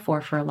a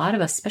metaphor for a lot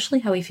of us, especially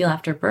how we feel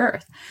after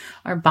birth.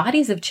 Our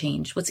bodies have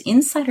changed. What's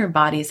inside our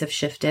bodies have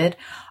shifted.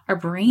 Our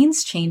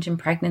brains change in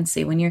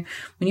pregnancy. When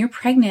you're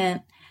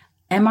pregnant,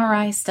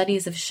 MRI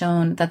studies have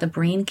shown that the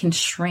brain can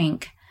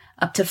shrink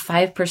up to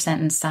 5%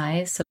 in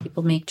size. So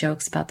people make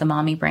jokes about the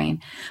mommy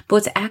brain. But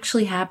what's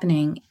actually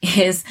happening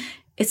is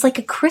it's like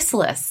a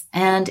chrysalis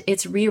and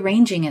it's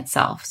rearranging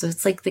itself. So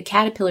it's like the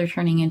caterpillar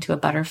turning into a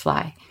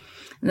butterfly.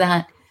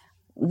 That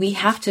we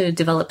have to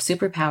develop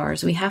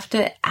superpowers. We have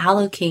to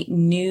allocate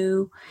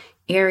new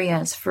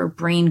areas for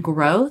brain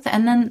growth.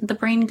 And then the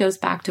brain goes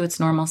back to its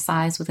normal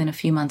size within a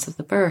few months of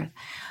the birth.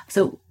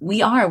 So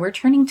we're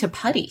turning to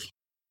putty,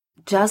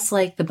 just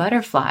like the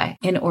butterfly,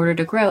 in order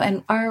to grow.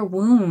 And our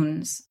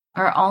wounds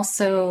are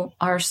also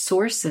our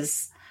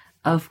sources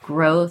of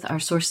growth, our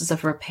sources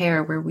of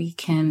repair, where we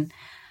can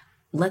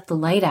let the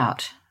light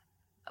out,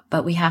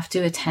 but we have to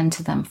attend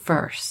to them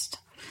first.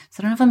 So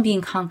I don't know if I'm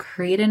being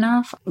concrete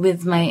enough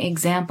with my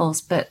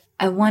examples, but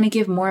I want to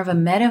give more of a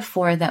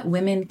metaphor that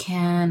women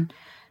can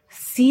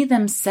see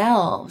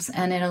themselves,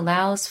 and it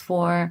allows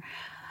for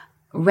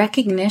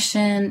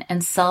recognition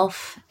and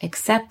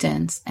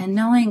self-acceptance and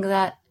knowing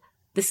that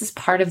this is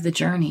part of the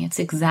journey. It's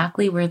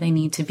exactly where they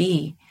need to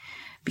be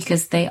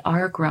because they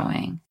are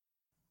growing.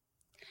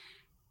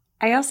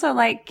 I also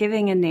like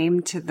giving a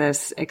name to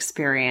this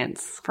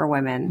experience for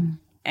women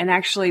and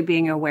actually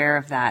being aware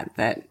of that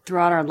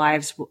throughout our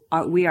lives,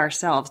 we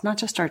ourselves, not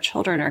just our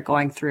children, are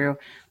going through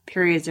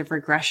periods of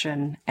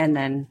regression and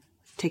then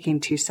taking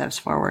 2 steps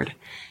forward.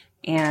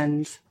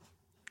 And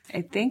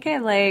I think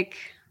I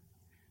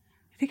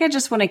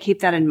just want to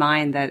keep that in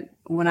mind, that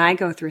when I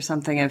go through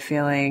something of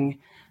feeling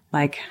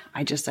like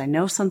I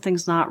know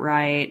something's not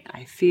right,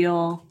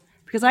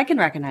 because I can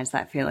recognize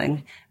that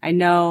feeling. I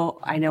know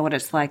what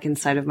it's like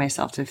inside of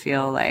myself to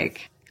feel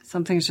like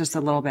something's just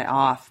a little bit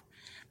off.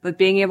 But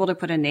being able to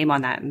put a name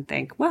on that and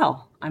think,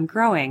 well, I'm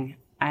growing.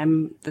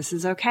 This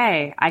is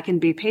okay. I can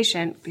be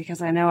patient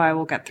because I know I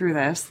will get through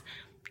this,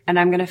 and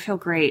I'm going to feel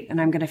great,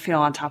 and I'm going to feel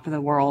on top of the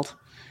world.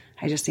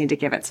 I just need to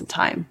give it some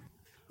time.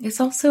 It's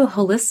also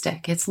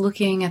holistic. It's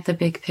looking at the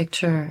big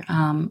picture.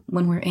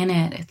 When we're in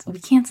it,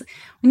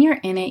 when you're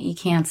in it, you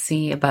can't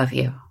see above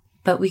you.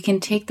 But we can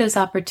take those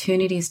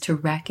opportunities to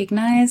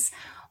recognize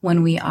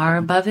when we are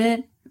above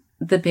it,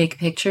 the big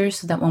picture,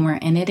 so that when we're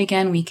in it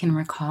again, we can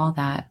recall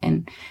that.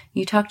 And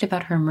you talked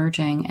about her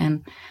emerging.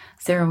 And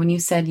Sarah, when you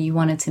said you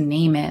wanted to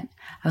name it,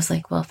 I was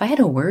like, well, if I had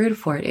a word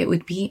for it, it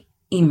would be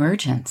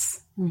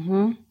emergence.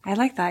 Mm-hmm. I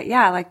like that.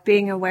 Yeah, like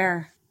being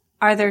aware.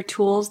 Are there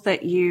tools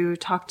that you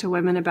talk to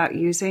women about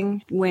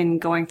using when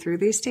going through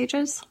these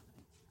stages?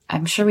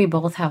 I'm sure we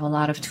both have a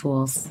lot of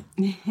tools.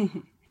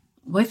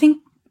 Well, I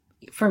think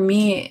for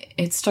me,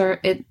 it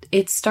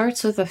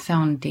starts with a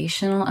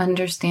foundational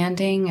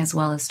understanding as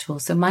well as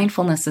tools. So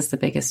mindfulness is the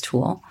biggest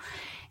tool.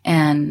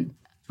 And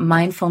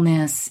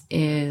mindfulness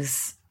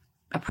is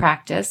a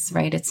practice,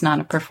 right? It's not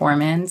a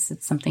performance.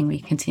 It's something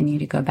we continue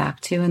to go back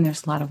to. And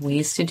there's a lot of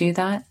ways to do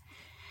that.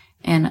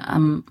 And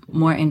I'm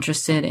more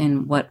interested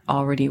in what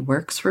already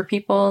works for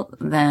people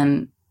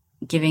than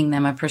giving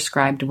them a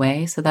prescribed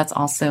way. So that's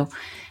also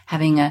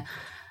making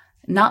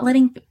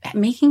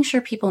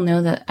sure people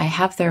know that I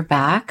have their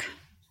back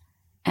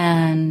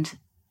and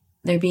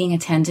they're being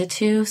attended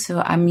to.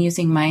 So I'm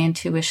using my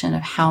intuition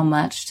of how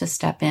much to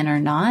step in or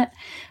not.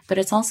 But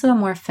it's also a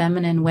more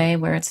feminine way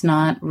where it's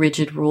not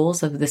rigid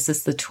rules of this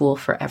is the tool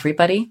for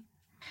everybody.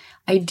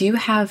 I do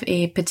have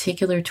a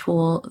particular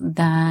tool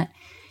that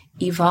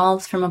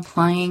evolves from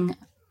applying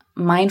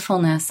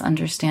mindfulness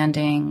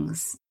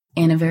understandings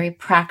in a very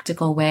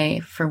practical way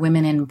for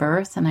women in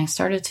birth. And I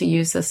started to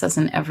use this as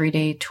an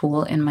everyday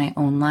tool in my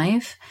own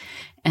life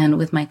and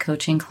with my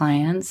coaching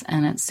clients.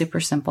 And it's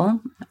super simple.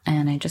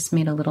 And I just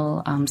made a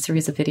little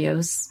series of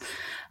videos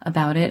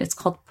about it. It's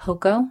called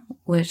POCO,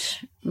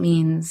 which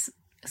means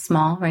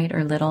small, right?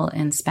 Or little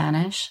in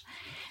Spanish.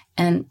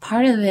 And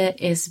part of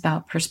it is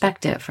about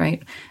perspective,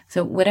 right?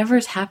 So whatever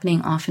is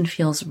happening often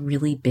feels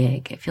really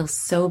big. It feels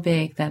so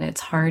big that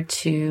it's hard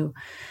to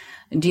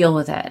deal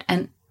with it.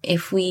 And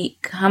if we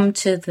come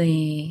to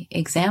the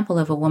example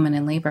of a woman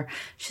in labor,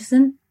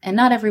 and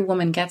not every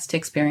woman gets to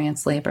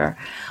experience labor,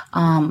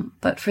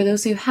 but for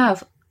those who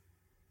have,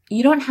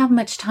 you don't have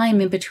much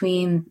time in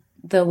between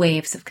the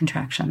waves of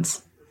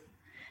contractions.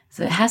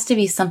 So it has to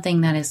be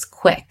something that is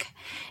quick.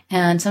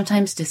 And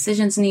sometimes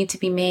decisions need to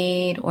be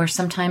made, or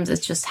sometimes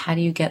it's just how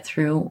do you get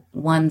through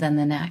one, then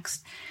the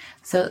next.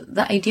 So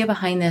the idea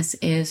behind this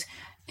is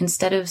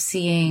instead of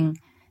seeing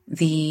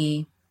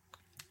the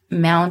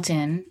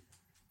mountain,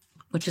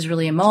 which is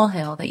really a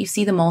molehill, that you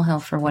see the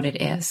molehill for what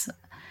it is.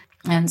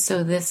 And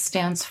so this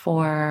stands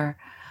for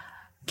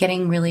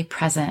getting really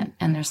present.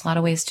 And there's a lot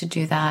of ways to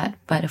do that.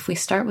 But if we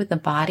start with the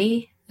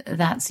body,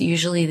 that's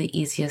usually the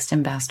easiest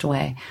and best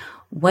way.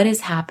 What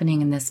is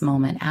happening in this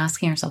moment?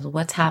 Asking ourselves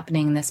what's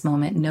happening in this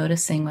moment,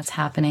 noticing what's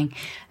happening,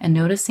 and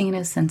noticing it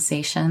as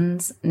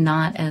sensations,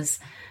 not as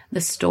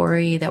the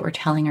story that we're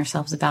telling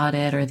ourselves about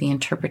it or the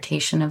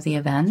interpretation of the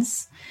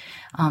events.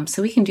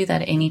 So we can do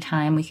that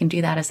anytime. We can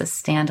do that as a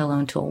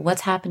standalone tool.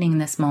 What's happening in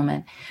this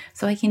moment?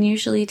 So I can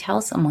usually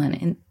tell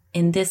someone,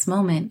 in this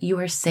moment, you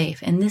are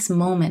safe. In this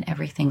moment,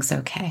 everything's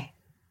okay.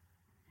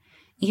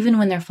 Even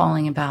when they're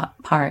falling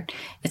apart,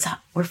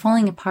 we're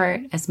falling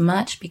apart as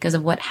much because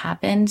of what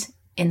happened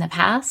in the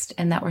past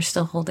and that we're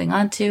still holding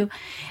on to,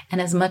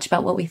 and as much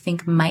about what we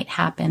think might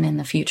happen in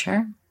the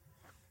future.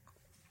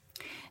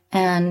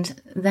 And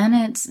then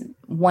it's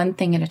one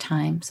thing at a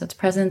time. So it's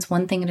presence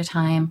one thing at a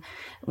time,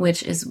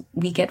 which is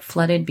we get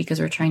flooded because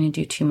we're trying to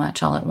do too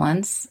much all at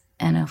once.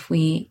 And if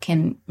we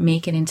can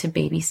make it into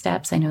baby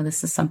steps, I know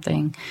this is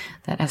something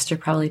that Esther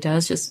probably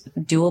does, just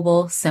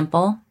doable,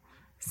 simple,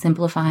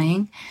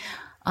 simplifying.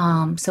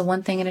 So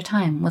one thing at a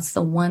time. What's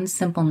the one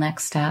simple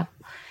next step?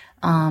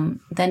 Then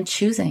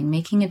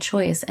making a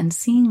choice and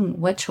seeing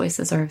what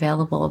choices are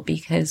available,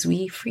 because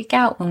we freak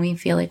out when we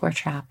feel like we're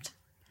trapped.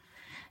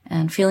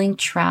 And feeling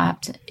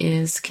trapped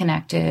is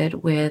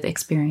connected with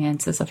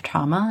experiences of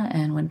trauma.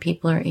 And when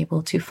people are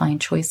able to find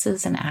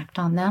choices and act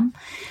on them,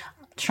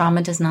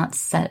 trauma does not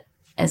set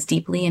as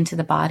deeply into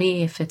the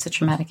body if it's a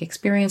traumatic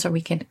experience, or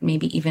we could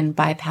maybe even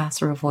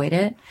bypass or avoid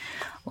it.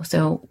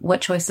 So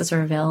what choices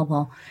are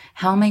available?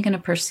 How am I going to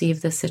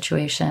perceive this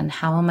situation?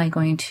 How am I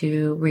going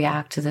to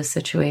react to this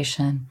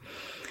situation?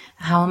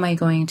 How am I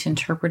going to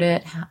interpret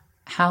it?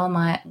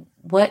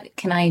 What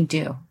can I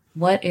do?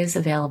 What is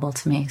available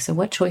to me? So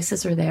what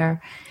choices are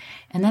there?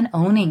 And then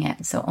owning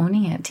it. So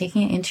owning it,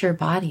 taking it into your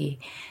body,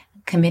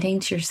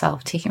 committing to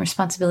yourself, taking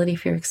responsibility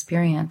for your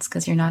experience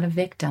because you're not a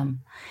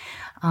victim.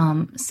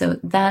 So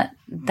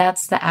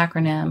that's the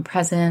acronym: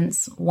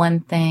 presence,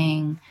 one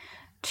thing,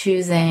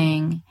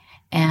 choosing,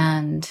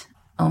 and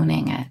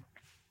owning it.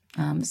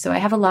 So I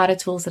have a lot of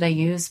tools that I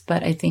use,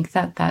 but I think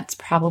that that's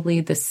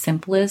probably the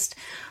simplest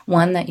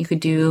one that you could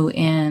do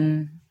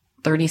in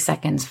 30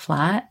 seconds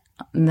flat,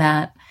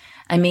 that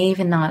I may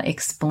even not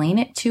explain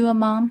it to a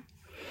mom,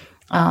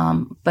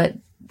 but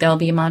there'll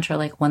be a mantra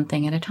like one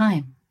thing at a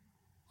time,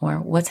 or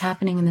what's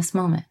happening in this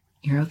moment.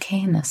 You're okay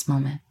in this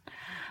moment.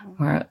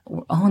 Or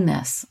own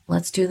this.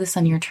 Let's do this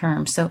on your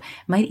terms. So it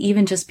might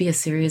even just be a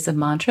series of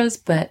mantras,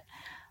 but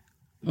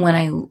when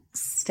I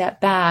step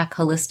back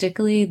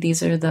holistically,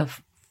 these are the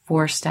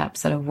 4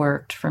 steps that have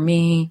worked for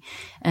me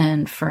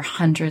and for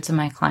hundreds of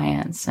my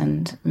clients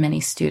and many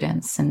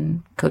students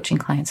and coaching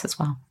clients as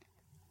well.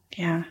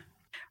 Yeah.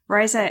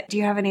 Raiza, do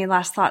you have any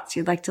last thoughts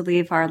you'd like to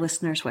leave our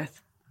listeners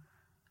with?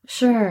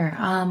 Sure.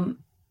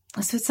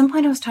 So at some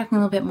point I was talking a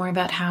little bit more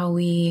about how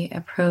we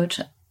approach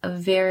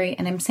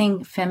and I'm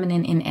saying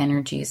feminine in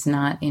energies,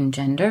 not in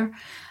gender,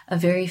 a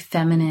very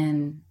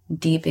feminine,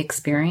 deep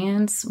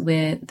experience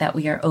that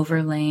we are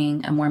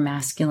overlaying a more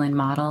masculine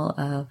model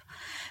of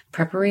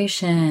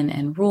preparation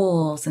and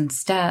rules and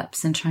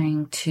steps and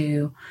trying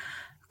to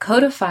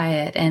codify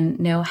it and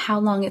know how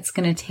long it's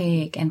going to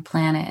take and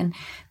plan it. And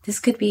this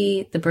could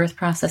be the birth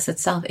process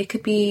itself. It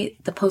could be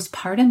the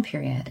postpartum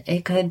period.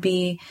 It could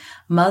be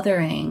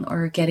mothering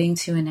or getting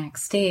to a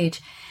next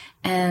stage.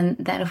 And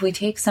that if we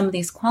take some of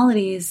these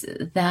qualities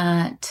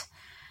that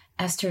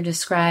Esther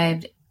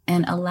described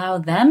and allow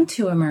them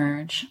to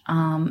emerge,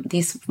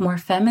 these more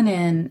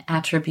feminine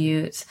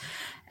attributes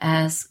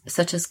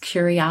such as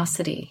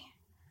curiosity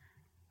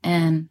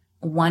and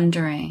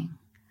wondering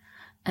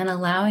and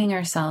allowing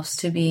ourselves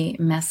to be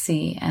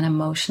messy and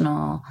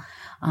emotional,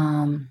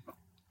 and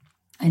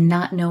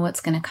not know what's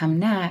going to come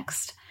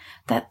next,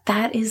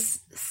 that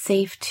is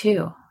safe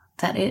too.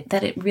 That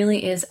it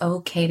really is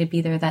okay to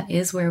be there. That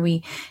is where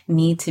we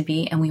need to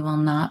be, and we will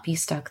not be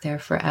stuck there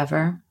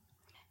forever.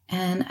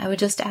 And I would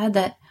just add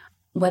that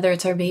whether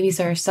it's our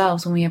babies or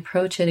ourselves, when we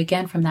approach it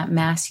again from that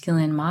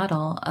masculine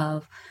model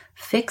of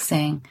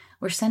fixing,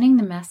 we're sending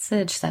the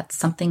message that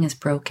something is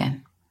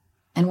broken.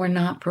 And we're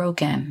not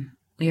broken.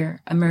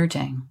 We're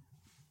emerging.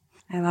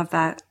 I love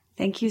that.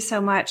 Thank you so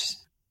much.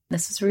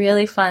 This was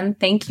really fun.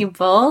 Thank you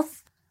both.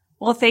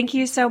 Well, thank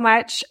you so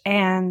much,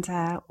 and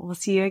we'll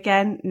see you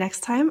again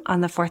next time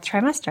on the 4th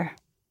trimester.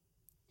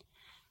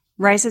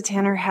 Raiza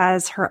Tanner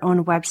has her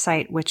own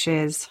website, which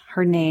is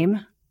her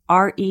name,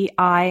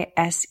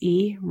 Reise,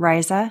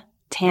 Raiza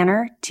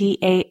Tanner,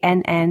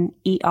 TANNER.com.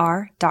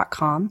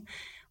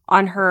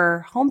 On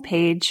her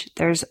homepage,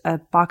 there's a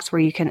box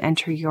where you can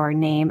enter your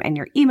name and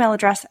your email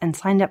address and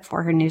sign up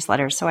for her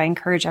newsletter. So I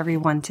encourage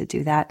everyone to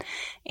do that,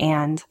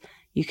 and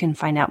you can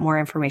find out more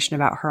information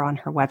about her on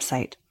her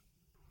website.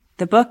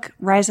 The book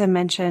Raiza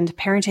mentioned,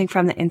 Parenting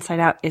from the Inside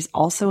Out, is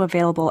also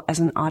available as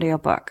an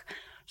audiobook.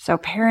 So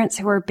parents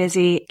who are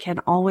busy can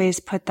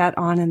always put that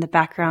on in the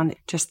background.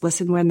 Just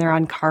listen when they're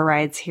on car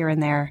rides here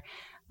and there.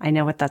 I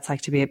know what that's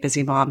like to be a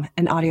busy mom,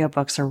 and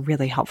audiobooks are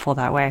really helpful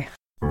that way.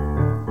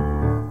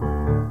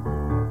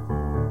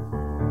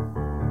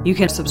 You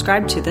can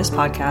subscribe to this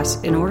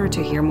podcast in order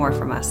to hear more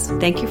from us.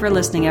 Thank you for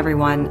listening,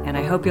 everyone, and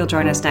I hope you'll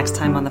join us next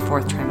time on the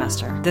fourth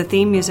trimester. The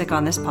theme music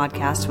on this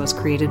podcast was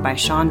created by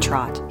Sean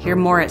Trott. Hear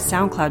more at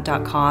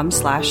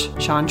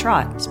soundcloud.com/Sean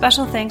Trott.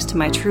 Special thanks to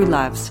my true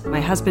loves,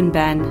 my husband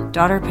Ben,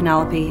 daughter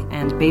Penelope,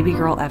 and baby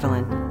girl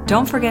Evelyn.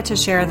 Don't forget to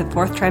share the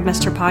fourth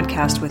trimester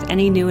podcast with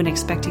any new and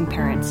expecting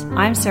parents.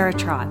 I'm Sarah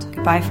Trott.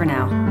 Goodbye for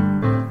now.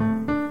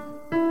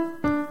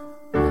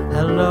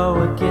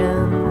 Hello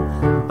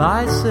again,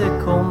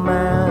 bicycle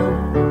man.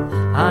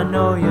 I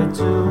know you're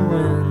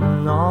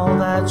doing all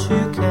that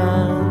you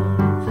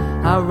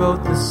can. I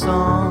wrote the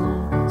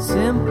song,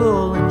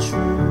 simple and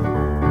true.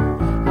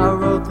 I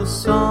wrote the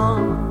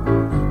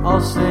song,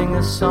 I'll sing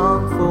a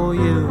song for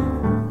you.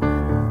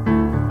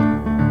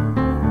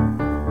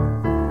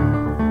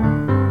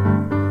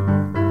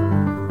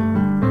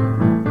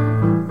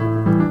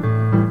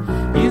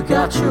 You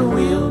got your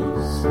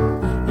wheels,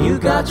 you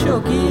got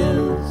your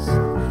gears.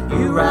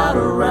 You ride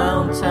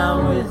around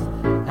town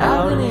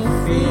without any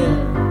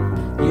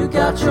fear. You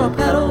got your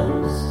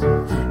pedals,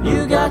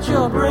 you got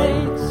your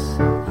brakes.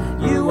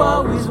 You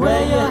always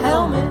wear your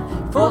helmet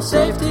for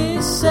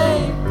safety's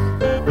sake.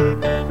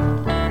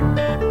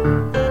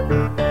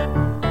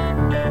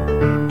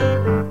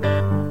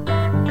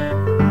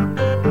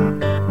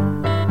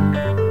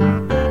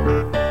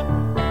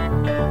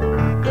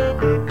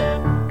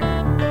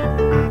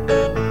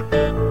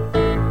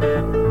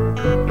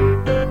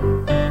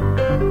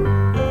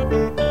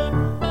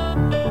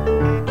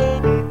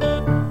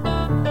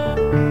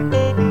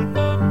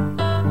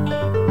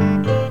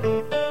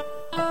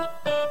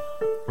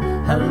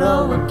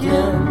 Hello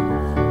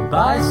again,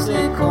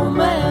 bicycle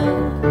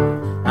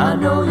man. I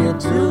know you're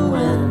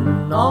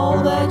doing all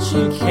that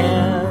you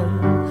can.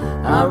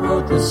 I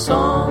wrote the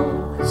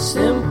song,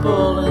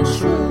 simple and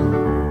true.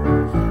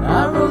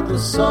 I wrote the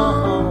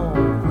song,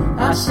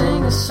 I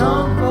sing a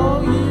song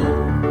for you.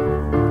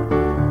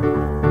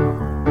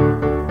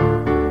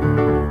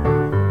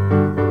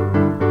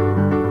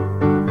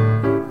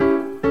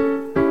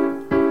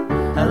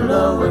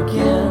 Hello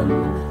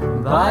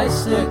again,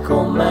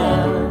 bicycle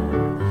man.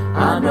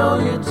 I know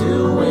you're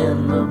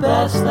doing the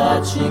best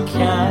that you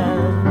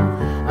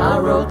can. I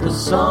wrote the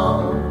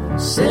song,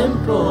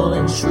 simple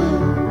and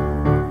true.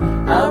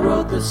 I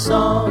wrote the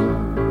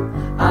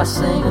song, I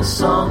sing a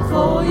song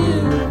for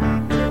you.